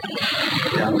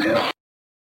 Downhill.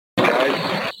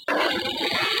 Guys.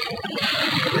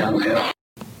 Downhill.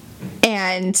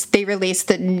 And they released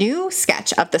the new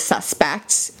sketch of the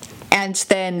suspect, and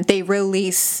then they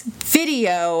release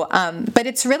video, but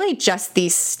it's really just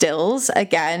these stills,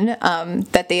 again,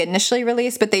 that they initially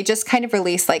released, but they just kind of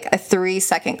released like a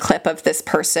 3-second clip of this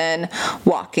person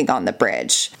walking on the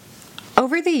bridge.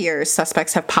 Over the years,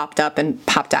 suspects have popped up and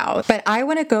popped out, but I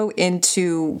want to go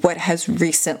into what has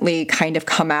recently kind of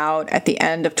come out at the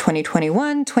end of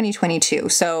 2021, 2022.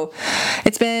 So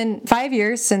it's been 5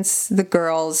 years since the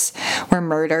girls were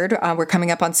murdered. We're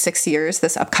coming up on 6 years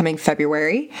this upcoming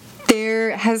February.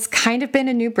 There has kind of been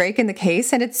a new break in the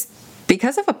case, and it's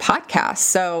because of a podcast.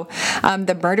 So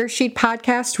the Murder Sheet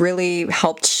podcast really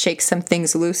helped shake some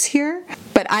things loose here.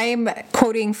 But I'm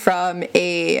quoting from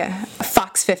a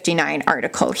Fox 59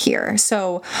 article here.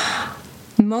 So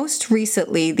most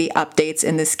recently, the updates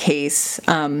in this case,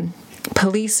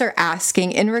 police are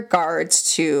asking in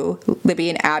regards to Libby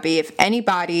and Abby if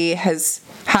anybody has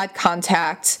had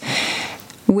contact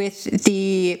with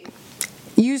the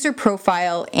user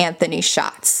profile Anthony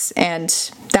Shots, and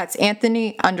that's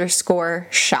Anthony_Shots.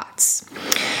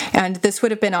 And this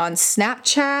would have been on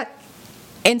Snapchat,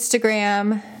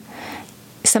 Instagram,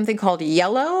 something called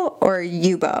Yellow or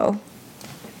Yubo,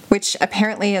 which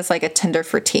apparently is like a Tinder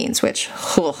for teens, which,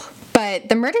 But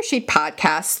the Murder Sheet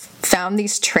podcast found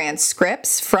these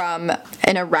transcripts from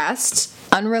an arrest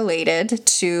unrelated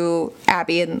to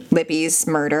Abby and Libby's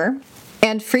murder.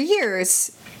 And for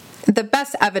years, the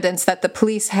best evidence that the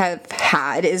police have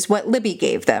had is what Libby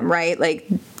gave them, right? Like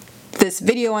this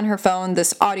video on her phone,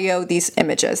 this audio, these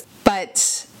images.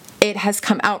 But it has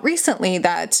come out recently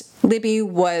that Libby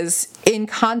was in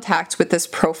contact with this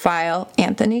profile,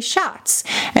 Anthony Shots.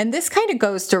 And this kind of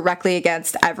goes directly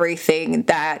against everything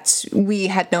that we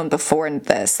had known before in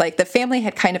this. Like the family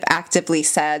had kind of actively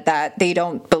said that they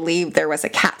don't believe there was a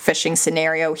catfishing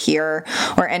scenario here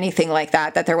or anything like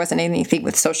that, that there wasn't anything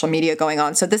with social media going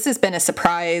on. So this has been a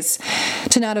surprise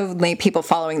to not only people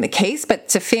following the case, but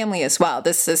to family as well.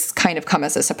 This has kind of come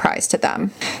as a surprise to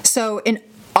them. So in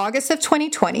August of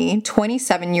 2020,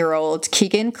 27-year-old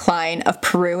Keegan Klein of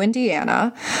Peru,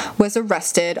 Indiana, was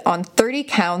arrested on 30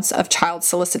 counts of child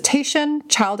solicitation,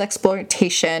 child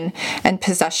exploitation, and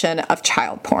possession of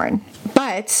child porn.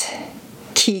 But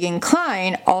Keegan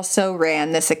Klein also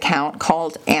ran this account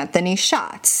called Anthony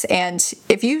Shots. And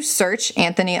if you search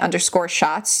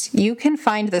Anthony_Shots, you can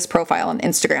find this profile on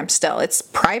Instagram still. It's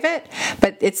private,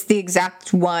 but it's the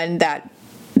exact one that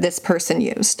this person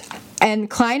used. And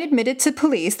Klein admitted to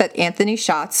police that Anthony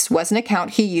Shots was an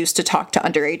account he used to talk to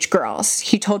underage girls.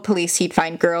 He told police he'd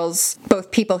find girls,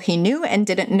 both people he knew and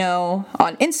didn't know,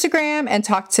 on Instagram and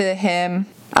talk to him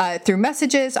through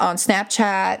messages on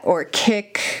Snapchat or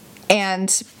Kik.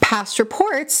 And past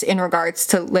reports in regards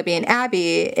to Libby and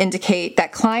Abby indicate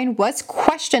that Klein was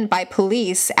questioned by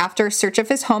police after a search of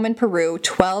his home in Peru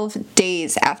 12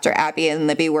 days after Abby and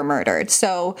Libby were murdered.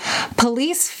 So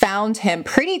police found him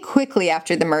pretty quickly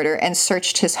after the murder and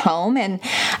searched his home. And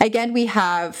again, we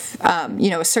have,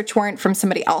 a search warrant from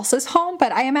somebody else's home,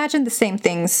 but I imagine the same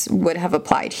things would have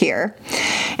applied here.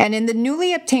 And in the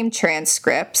newly obtained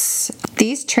transcripts,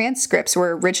 these transcripts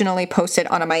were originally posted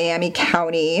on a Miami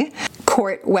County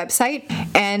court website,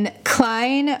 and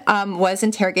Klein was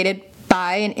interrogated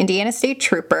by an Indiana State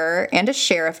Trooper and a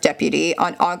sheriff deputy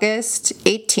on August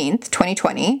 18th,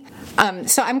 2020.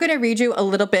 So I'm going to read you a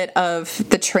little bit of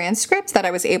the transcripts that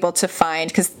I was able to find,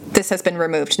 because this has been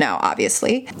removed now,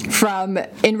 obviously, from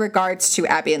in regards to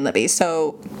Abby and Libby.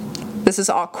 So this is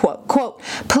all quote,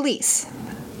 police.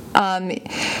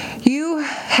 You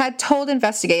had told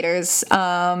investigators,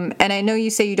 and I know you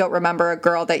say you don't remember a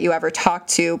girl that you ever talked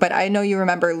to, but I know you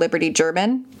remember Liberty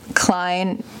German,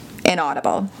 Klein,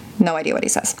 inaudible. No idea what he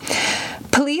says.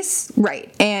 Police,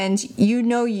 right. And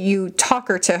you talk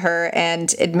her to her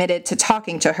and admitted to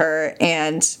talking to her,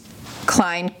 and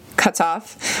Klein cuts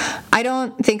off. I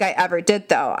don't think I ever did,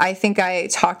 though. I think I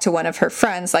talked to one of her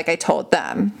friends like I told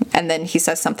them. And then he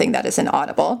says something that is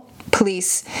inaudible.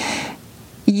 Police,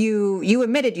 you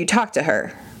admitted you talked to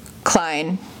her.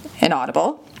 Klein,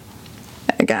 inaudible.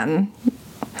 Again.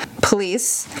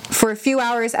 Police, for a few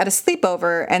hours at a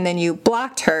sleepover, and then you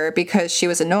blocked her because she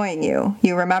was annoying you.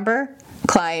 You remember?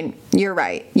 Klein, you're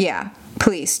right. Yeah.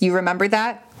 Police, you remember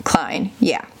that? Klein,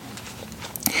 yeah.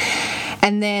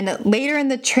 And then later in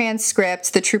the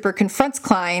transcript, the trooper confronts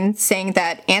Klein, saying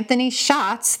that Anthony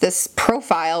Shots, this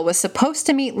profile, was supposed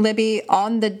to meet Libby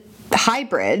on the High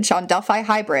Bridge, on Delphi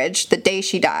High Bridge, the day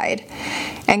she died.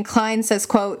 And Klein says,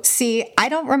 quote, "See, I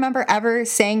don't remember ever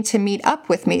saying to meet up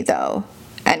with me, though,"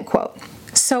 end quote.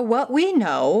 So what we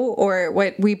know, or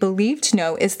what we believe to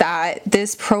know, is that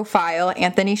this profile,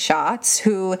 Anthony Shots,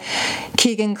 who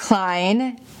Keegan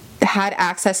Klein had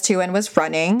access to and was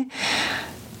running,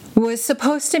 was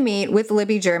supposed to meet with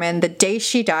Libby German the day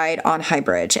she died on High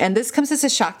Bridge. And this comes as a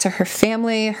shock to her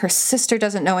family. Her sister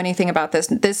doesn't know anything about this.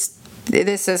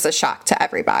 This is a shock to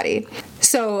everybody.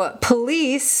 So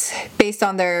police, based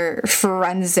on their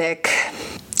forensic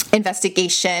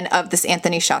investigation of this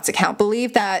Anthony Shots account,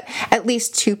 believe that at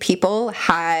least two people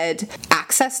had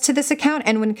access to this account.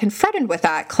 And when confronted with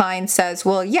that, Klein says,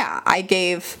 well, yeah, I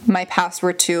gave my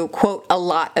password to, quote, a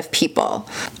lot of people.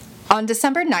 On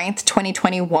December 9th,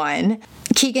 2021,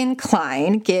 Keegan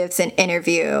Klein gives an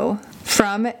interview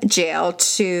from jail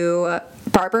to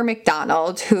Barbara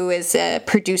McDonald, who is a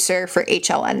producer for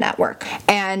HLN Network.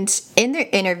 And in their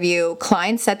interview,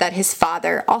 Klein said that his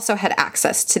father also had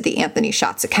access to the Anthony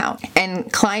Shots account.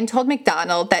 And Klein told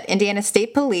McDonald that Indiana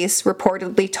State Police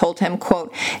reportedly told him,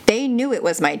 quote, "They knew it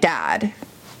was my dad,"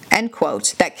 end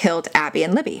quote, that killed Abby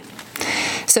and Libby.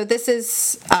 So this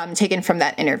is taken from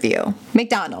that interview.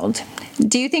 McDonald: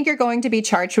 "Do you think you're going to be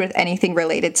charged with anything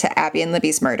related to Abby and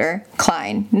Libby's murder?"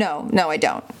 Klein: No, I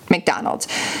don't." McDonald: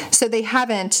 "So the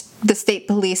state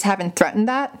police haven't threatened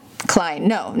that?" Klein: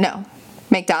 No.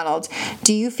 McDonald: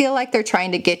 "Do you feel like they're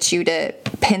trying to get you to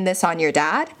pin this on your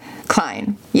dad?"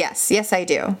 Klein: Yes, I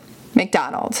do."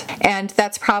 McDonald: "And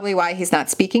that's probably why he's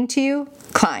not speaking to you?"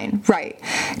 Klein: "Right.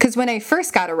 Because when I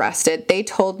first got arrested, they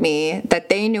told me that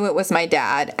they knew it was my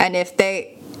dad, and if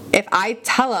I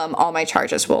tell them, all my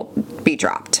charges will be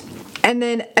dropped." And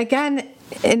then again,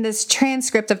 in this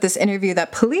transcript of this interview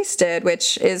that police did,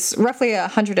 which is roughly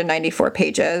 194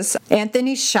 pages,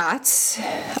 Anthony Shots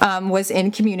was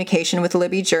in communication with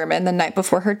Libby German the night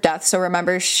before her death. So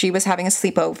remember, she was having a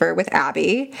sleepover with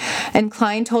Abby. And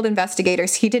Klein told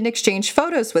investigators he didn't exchange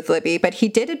photos with Libby, but he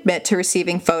did admit to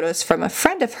receiving photos from a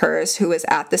friend of hers who was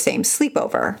at the same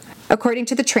sleepover. According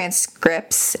to the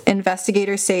transcripts,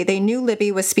 investigators say they knew Libby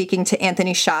was speaking to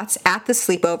Anthony Shots at the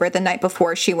sleepover the night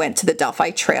before she went to the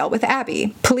Delphi Trail with Abby.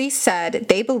 Police said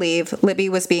they believe Libby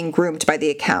was being groomed by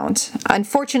the account.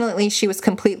 Unfortunately, she was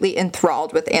completely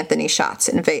enthralled with Anthony Shots,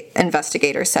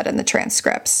 investigators said in the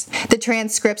transcripts. The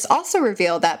transcripts also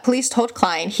reveal that police told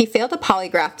Klein he failed a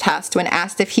polygraph test when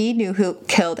asked if he knew who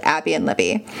killed Abby and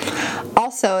Libby.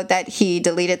 Also, that he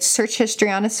deleted search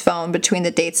history on his phone between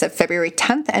the dates of February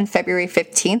 10th and February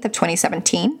 15th of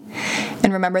 2017.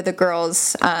 And remember, the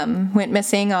girls went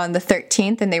missing on the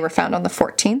 13th and they were found on the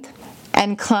 14th.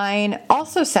 And Klein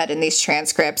also said in these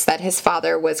transcripts that his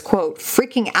father was, quote,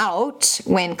 freaking out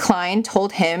when Klein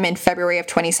told him in February of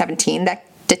 2017 that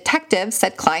detectives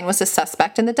said Klein was a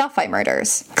suspect in the Delphi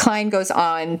murders. Klein goes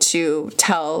on to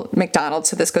tell McDonald,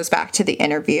 so this goes back to the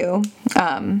interview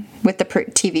with the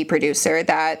TV producer,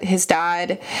 that his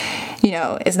dad,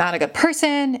 is not a good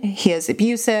person, he is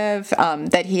abusive,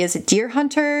 that he is a deer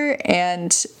hunter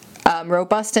and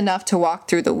robust enough to walk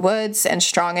through the woods and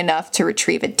strong enough to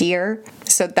retrieve a deer.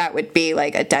 So that would be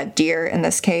like a dead deer in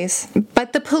this case.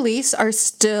 But the police are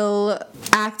still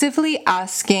actively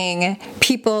asking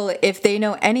people if they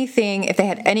know anything, if they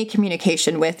had any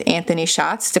communication with Anthony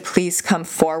Shots, to please come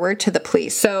forward to the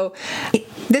police. So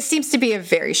this seems to be a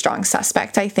very strong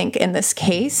suspect, I think, in this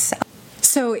case.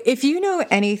 So if you know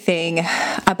anything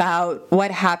about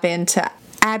what happened to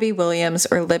Abby Williams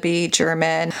or Libby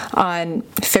German on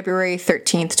February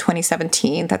 13th,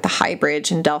 2017 at the High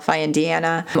Bridge in Delphi,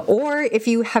 Indiana, or if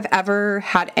you have ever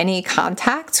had any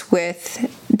contact with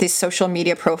the social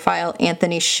media profile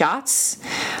Anthony Shots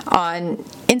on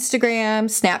Instagram,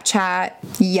 Snapchat,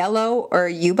 Yellow, or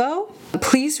Yubo,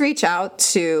 please reach out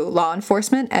to law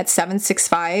enforcement at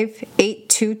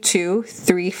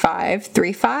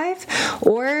 765-822-3535,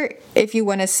 or if you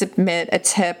want to submit a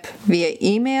tip via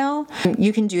email,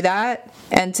 you can do that.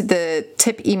 And the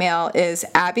tip email is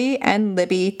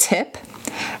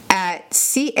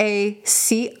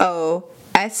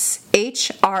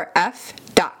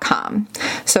abbyandlibbyshrf.com.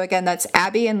 So again, that's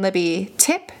Abby and Libby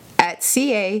tip at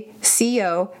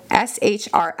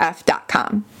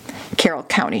cacoshrf.com. Carroll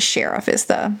County Sheriff is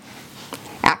the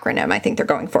acronym I think they're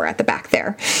going for at the back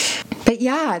there. But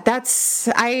yeah,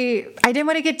 I didn't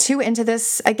want to get too into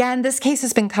this. Again, this case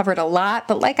has been covered a lot,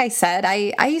 but like I said,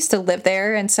 I used to live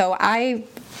there, and so I've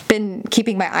been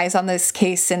keeping my eyes on this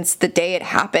case since the day it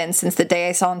happened, since the day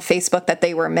I saw on Facebook that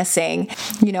they were missing.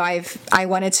 I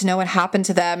wanted to know what happened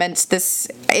to them, and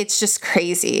it's just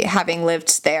crazy having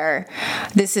lived there.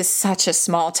 This is such a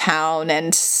small town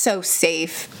and so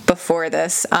safe before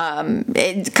this.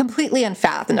 It's completely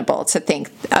unfathomable to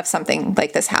think of something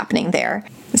like this happening there.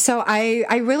 So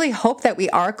I really hope that we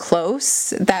are close,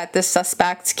 that the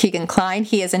suspect, Keegan Klein,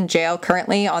 he is in jail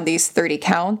currently on these 30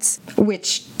 counts,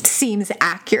 which seems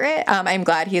accurate. I'm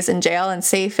glad he is in jail and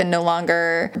safe and no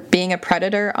longer being a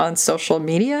predator on social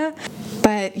media.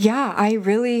 But yeah, I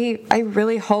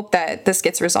really hope that this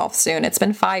gets resolved soon. It's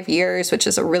been 5 years, which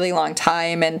is a really long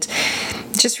time, and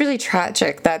just really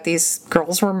tragic that these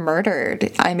girls were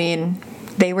murdered. I mean,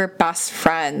 they were best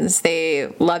friends. They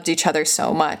loved each other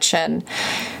so much. And,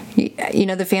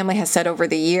 the family has said over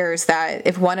the years that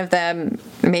if one of them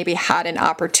maybe had an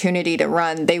opportunity to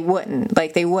run, they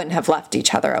wouldn't have left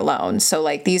each other alone. So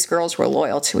like these girls were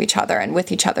loyal to each other and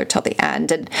with each other till the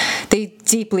end, and they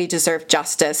deeply deserve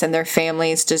justice, and their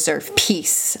families deserve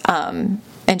peace.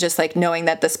 And just like knowing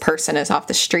that this person is off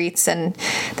the streets, and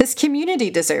this community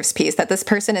deserves peace, that this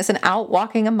person isn't out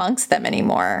walking amongst them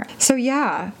anymore. So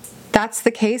yeah, that's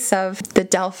the case of the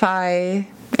Delphi,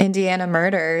 Indiana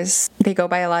murders. They go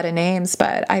by a lot of names,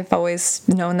 but I've always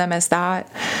known them as that.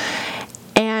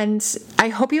 And I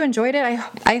hope you enjoyed it.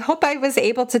 I hope I was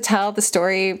able to tell the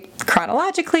story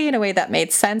chronologically in a way that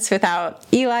made sense without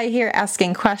Eli here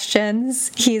asking questions.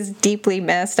 He's deeply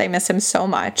missed. I miss him so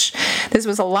much. This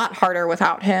was a lot harder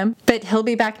without him. But he'll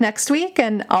be back next week,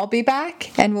 and I'll be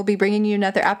back, and we'll be bringing you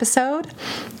another episode.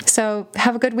 So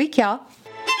have a good week, y'all.